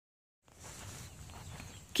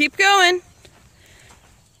Keep going.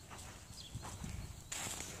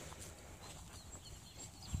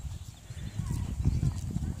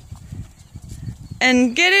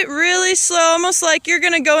 And get it really slow, almost like you're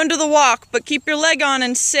gonna go into the walk, but keep your leg on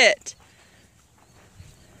and sit.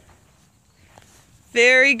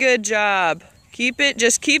 Very good job.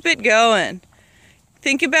 Just keep it going.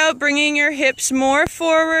 Think about bringing your hips more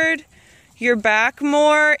forward, your back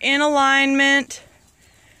more in alignment.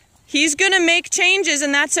 He's gonna make changes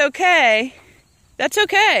and that's okay. That's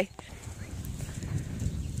okay.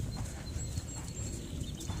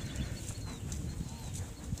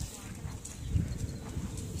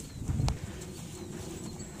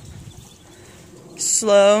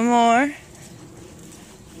 Slow more.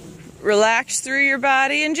 Relax through your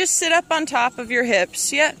body and just sit up on top of your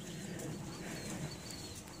hips. Yep.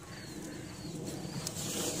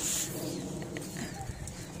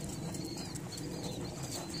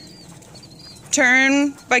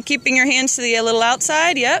 Turn by keeping your hands to the little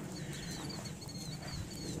outside. Yep.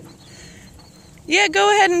 Yeah, go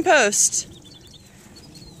ahead and post.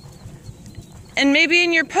 And maybe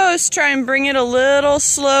in your post, try and bring it a little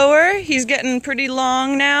slower. He's getting pretty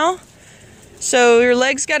long now. So your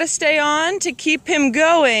legs got to stay on to keep him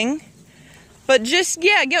going. But just,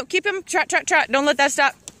 yeah, go. Keep him, trot, trot, trot. Don't let that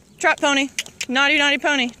stop. Trot, pony. Naughty, naughty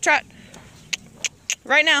pony. Trot.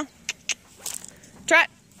 Right now. Trot.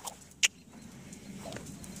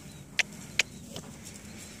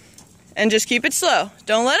 And just keep it slow.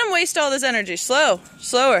 Don't let him waste all this energy. Slow,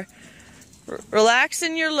 slower. Relax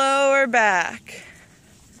in your lower back.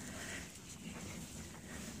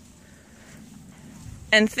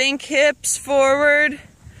 And think hips forward,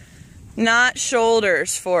 not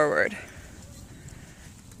shoulders forward.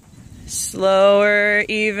 Slower,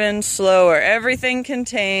 even slower. Everything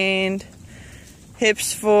contained.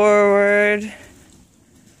 Hips forward.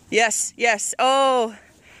 Yes, yes. Oh.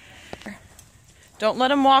 Don't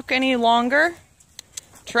let him walk any longer.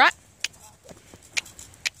 Trot.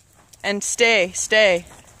 And stay, stay.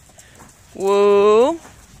 Woo.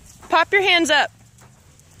 Pop your hands up.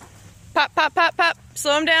 Pop, pop, pop, pop.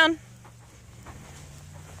 Slow him down.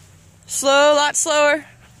 Slow, a lot slower.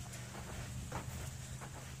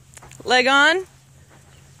 Leg on.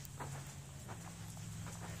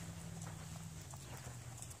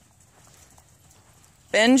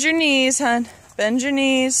 Bend your knees, hon. Bend your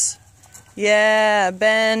knees. Yeah,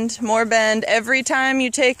 bend, more bend. Every time you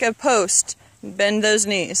take a post, bend those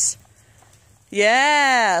knees.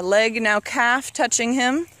 Yeah, leg now, calf touching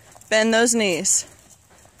him. Bend those knees.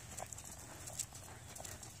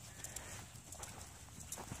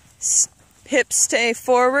 Hips stay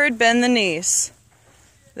forward, bend the knees.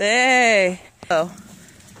 There. Oh.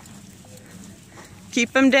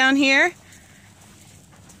 Keep them down here.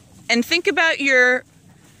 And think about your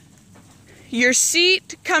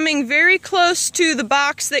seat coming very close to the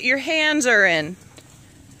box that your hands are in.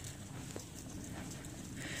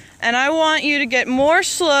 And I want you to get more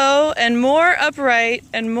slow and more upright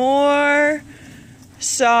and more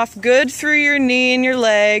soft. Good through your knee and your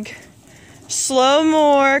leg. Slow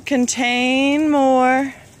more, contain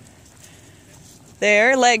more.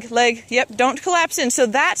 There, leg, leg. Yep, don't collapse in. So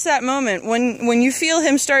that's that moment. When you feel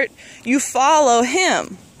him start, you follow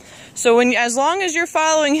him. So as long as you're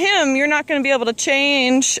following him, you're not going to be able to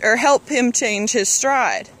change or help him change his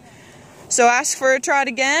stride. So ask for a trot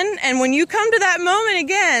again, and when you come to that moment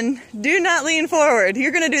again, do not lean forward.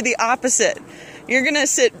 You're going to do the opposite. You're going to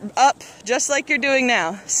sit up just like you're doing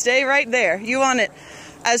now. Stay right there. You want it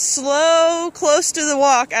as slow, close to the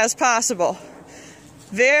walk as possible.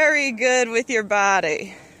 Very good with your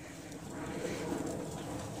body.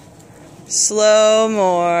 Slow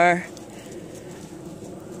more.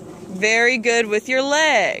 Very good with your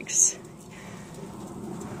legs.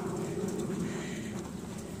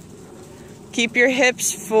 Keep your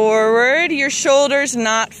hips forward, your shoulders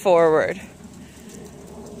not forward.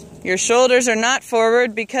 Your shoulders are not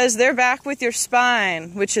forward because they're back with your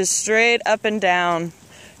spine, which is straight up and down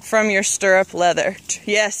from your stirrup leather.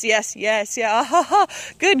 Yes, yes, yes, yeah. Oh,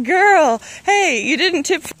 good girl. Hey, you didn't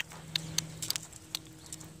tip.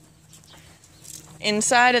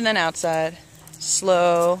 Inside and then outside.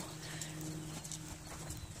 Slow.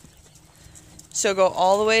 So go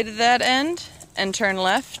all the way to that end and turn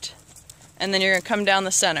left. And then you're going to come down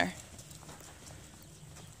the center.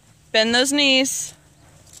 Bend those knees.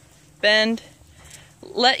 Bend.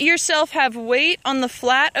 Let yourself have weight on the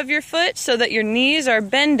flat of your foot so that your knees are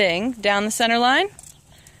bending down the center line.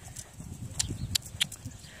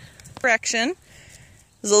 Correction. It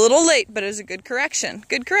was a little late, but it was a good correction.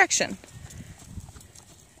 Good correction.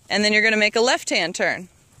 And then you're going to make a left-hand turn.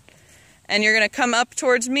 And you're going to come up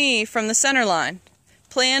towards me from the center line.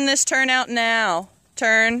 Plan this turn out now.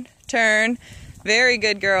 Turn, turn. Very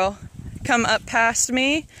good, girl. Come up past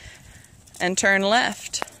me and turn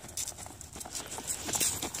left.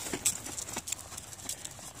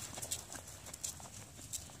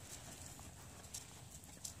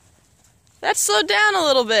 Let's slow down a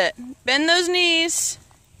little bit. Bend those knees.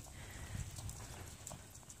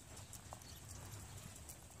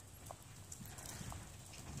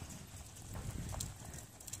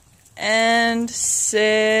 And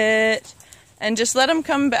sit. And just let them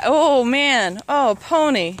come back. Oh, man. Oh,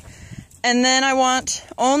 pony. And then I want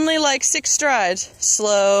only like 6 strides.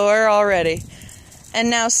 Slower already. And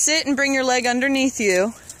now sit and bring your leg underneath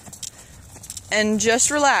you. And just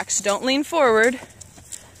relax. Don't lean forward.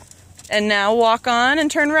 And now walk on and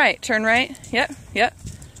turn right. Turn right. Yep, yep.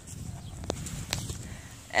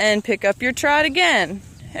 And pick up your trot again.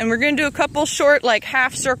 And we're going to do a couple short, like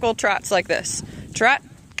half circle trots like this. Trot.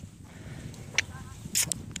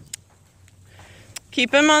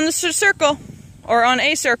 Keep them on the circle or on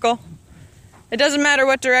a circle. It doesn't matter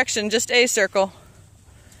what direction, just a circle.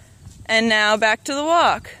 And now back to the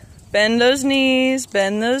walk. Bend those knees,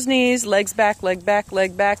 legs back, leg back,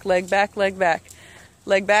 leg back, leg back, leg back.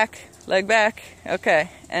 Leg back, leg back. Okay,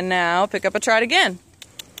 and now pick up a trot again.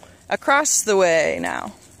 Across the way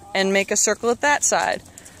now. And make a circle at that side.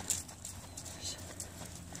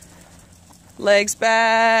 Legs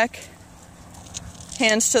back.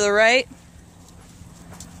 Hands to the right.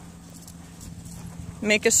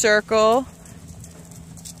 Make a circle.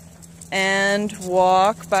 And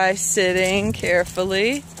walk by sitting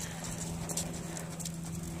carefully.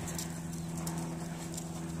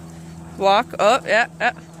 Walk. Oh, yeah,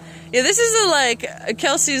 yeah. Yeah, this is like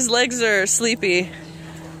Kelsey's legs are sleepy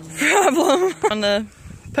problem on the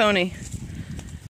pony.